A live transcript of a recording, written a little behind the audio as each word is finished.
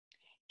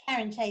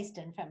Karen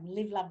Chaston from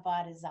Live, Love,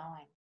 by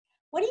Design.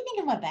 What do you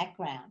think of my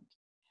background?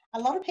 A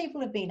lot of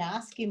people have been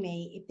asking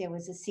me if there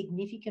was a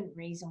significant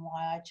reason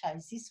why I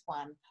chose this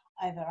one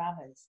over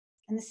others.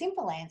 And the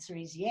simple answer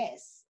is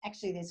yes.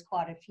 Actually, there's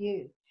quite a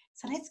few.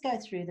 So let's go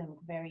through them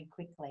very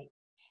quickly.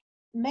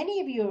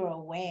 Many of you are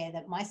aware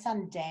that my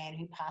son Dan,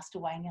 who passed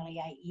away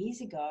nearly 8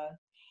 years ago,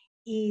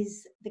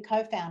 is the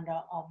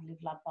co-founder of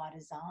Live, Love, by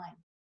Design.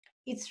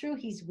 It's through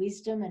his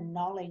wisdom and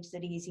knowledge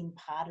that he has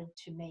imparted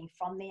to me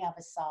from the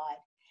other side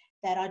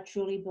that I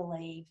truly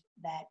believe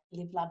that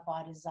Live, Love,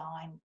 by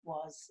Design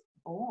was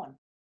born.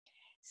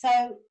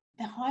 So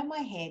behind my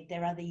head,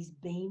 there are these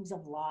beams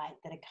of light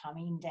that are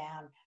coming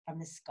down from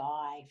the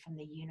sky, from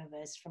the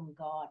universe, from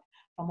God,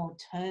 from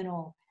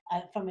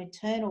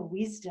eternal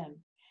wisdom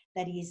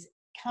that is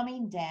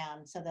coming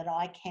down so that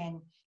I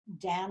can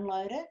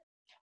download it,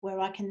 where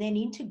I can then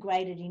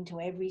integrate it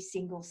into every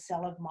single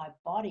cell of my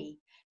body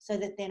so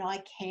that then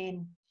I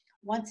can,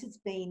 once it's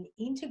been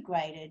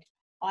integrated,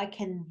 I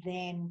can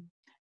then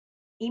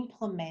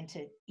implement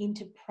it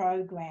into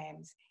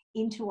programs,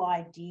 into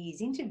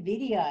ideas, into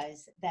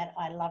videos that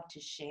I love to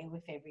share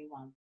with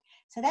everyone.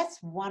 So that's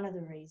one of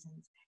the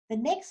reasons. The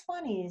next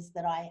one is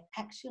that I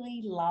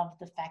actually love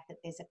the fact that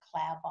there's a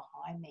cloud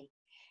behind me.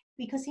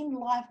 Because in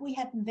life we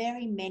have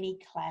very many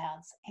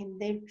clouds, and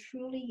there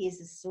truly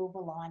is a silver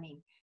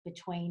lining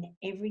between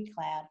every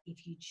cloud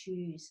if you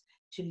choose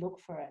to look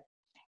for it.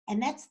 And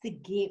that's the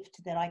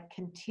gift that I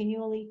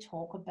continually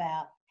talk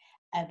about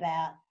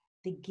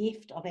the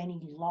gift of any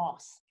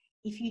loss.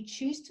 If you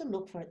choose to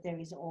look for it,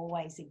 there is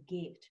always a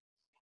gift.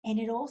 And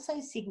it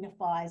also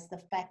signifies the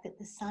fact that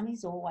the sun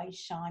is always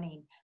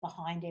shining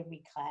behind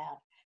every cloud.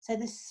 So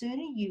the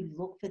sooner you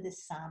look for the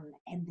sun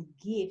and the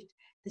gift,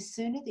 the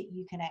sooner that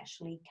you can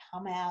actually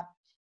come out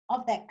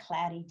of that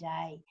cloudy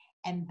day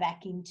and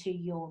back into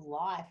your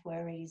life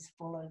where it is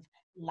full of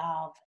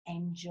love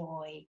and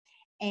joy,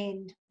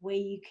 and where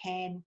you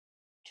can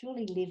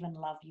truly live and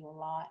love your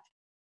life.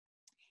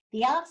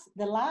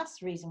 The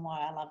last reason why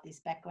I love this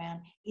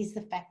background is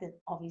the fact that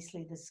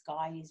obviously the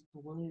sky is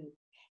blue.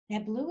 Now,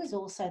 blue is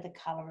also the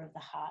colour of the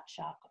heart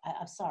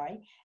chakra.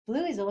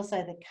 Blue is also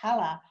the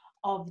colour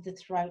of the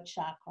throat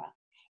chakra.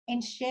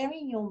 And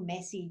sharing your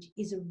message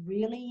is a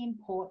really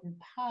important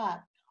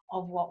part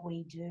of what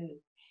we do.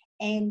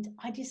 And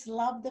I just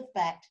love the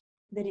fact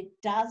that it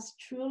does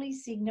truly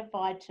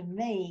signify to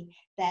me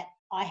that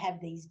I have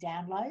these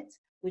downloads,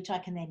 which I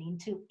can then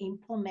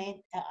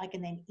I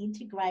can then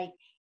integrate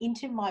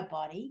into my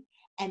body,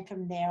 and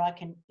from there I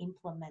can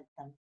implement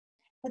them.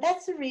 But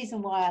that's the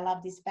reason why I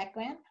love this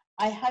background.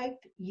 I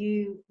hope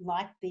you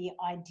like the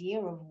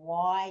idea of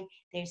why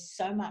there's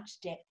so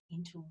much depth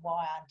into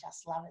why I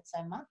just love it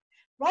so much.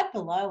 Write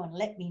below and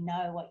let me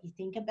know what you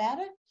think about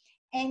it.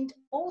 And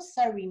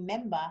also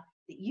remember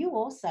that you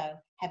also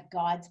have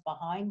guides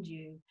behind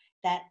you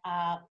that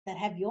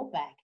have your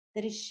back,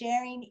 that is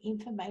sharing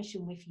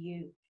information with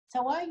you.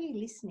 So are you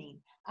listening?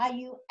 Are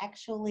you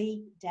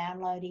actually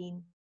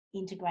downloading,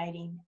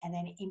 integrating, and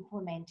then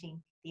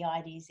implementing the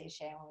ideas they're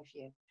sharing with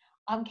you?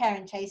 I'm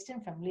Karen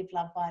Chaston from Live,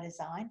 Love, by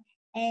Design,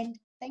 and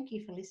thank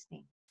you for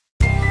listening.